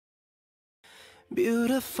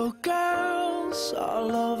Beautiful girls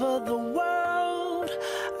all over the world.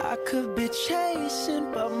 I could be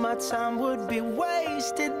chasing, but my time would be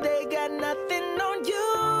wasted. They got nothing on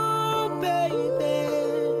you, baby.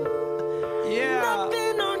 Yeah.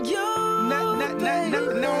 Nothing on you.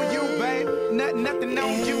 Nothing on you, babe. Nothing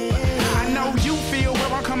on you. I know you feel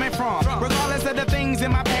where I'm coming from, regardless of the things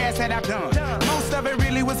in my past that I've done. Most of it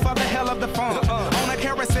really was for the hell of the fun. On a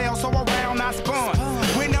carousel, so around I spun.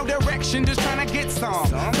 With no direction, just trying to get some.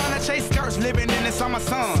 Trying to chase skirts, living in the summer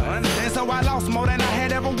sun. And so I lost more than I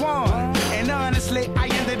had ever won. And honestly, I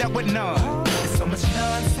ended up with none. There's so much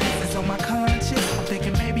nonsense that's on my conscience. I'm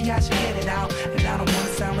thinking maybe I should get it out. And I don't want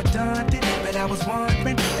to sound redundant, but I was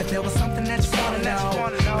wondering if there was something that you want to know.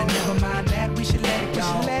 But never mind that, we should let it go.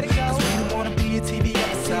 Cause we don't want to be a TV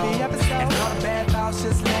episode. And all the bad thoughts,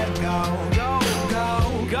 just let it go.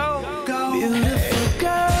 Go. Beautiful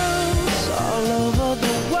girls all over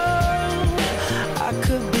the world. I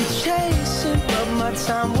could be chasing, but my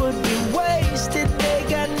time would be wasted. They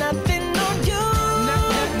got nothing on you.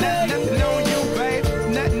 Nothing on you, babe.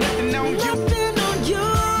 Nothing on you. Nothing on you.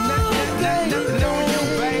 Nothing on you,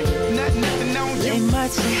 babe. Nothing on you. They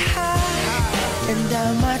might say hi, and I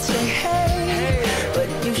might say hey, but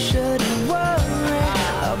you shouldn't worry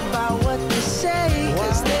about what they say,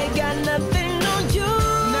 cause they got nothing on you.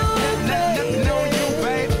 Nothing on you,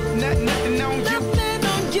 babe. Nothing on you. Nothing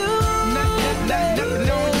on you. Nothing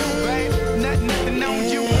on you, babe. Nothing on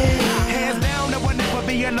you. Hands down, there will never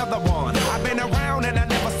be another one. I've been around and I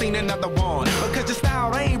never seen another one. Because your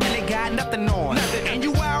style ain't really got nothing on. And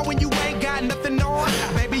you wild when you ain't got nothing on.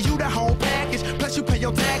 Baby, you the whole package. Plus you pay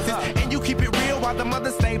your taxes. And you keep it real while the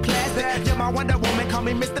mothers stay plastic. You're my Wonder Woman, call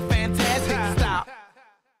me Mr. Fantastic. Stop.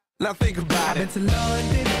 Now think about it. I've been to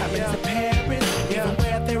London, I've been to Paris, even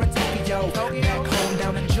where there in Tokyo. Back home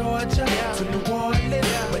down in Georgia, to New Orleans,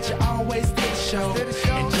 but you always did show.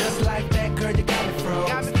 And just like that, girl, you got me froze.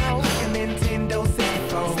 Like a Nintendo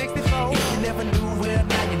 64. If you never knew, well,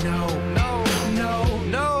 now you know.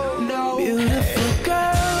 No. Beautiful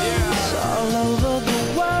girls all over the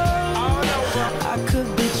world. I could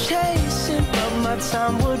be chasing, but my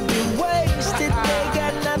time would be wasted. They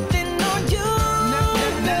got nothing on you.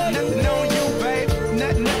 Nothing on you, babe.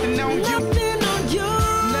 Nothing on you. Nothing on you.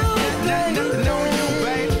 Nothing on you,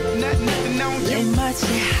 babe. Nothing on They you. might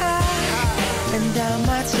say hi, and I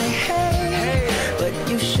might say hey, but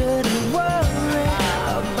you shouldn't worry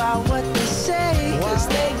about what they say, cause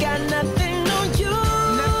they got nothing on you.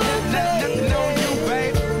 Nothing on you,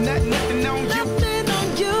 babe. Nothing on you. Nothing on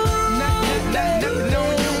you. Nothing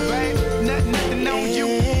on you, babe. Nothing on you.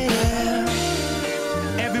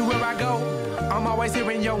 Everywhere I go, I'm always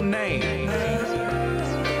hearing your name.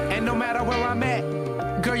 And no matter where I'm at,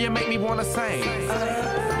 girl, you make me wanna sing.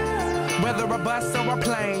 Whether a bus or a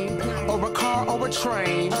plane, or a car or a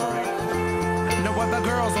train, no other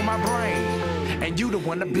girls on my brain, and you the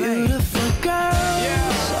one to blame. Beautiful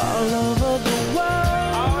girls all over the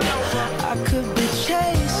world. I could be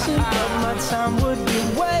chasing, but my time would be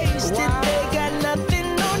wasted.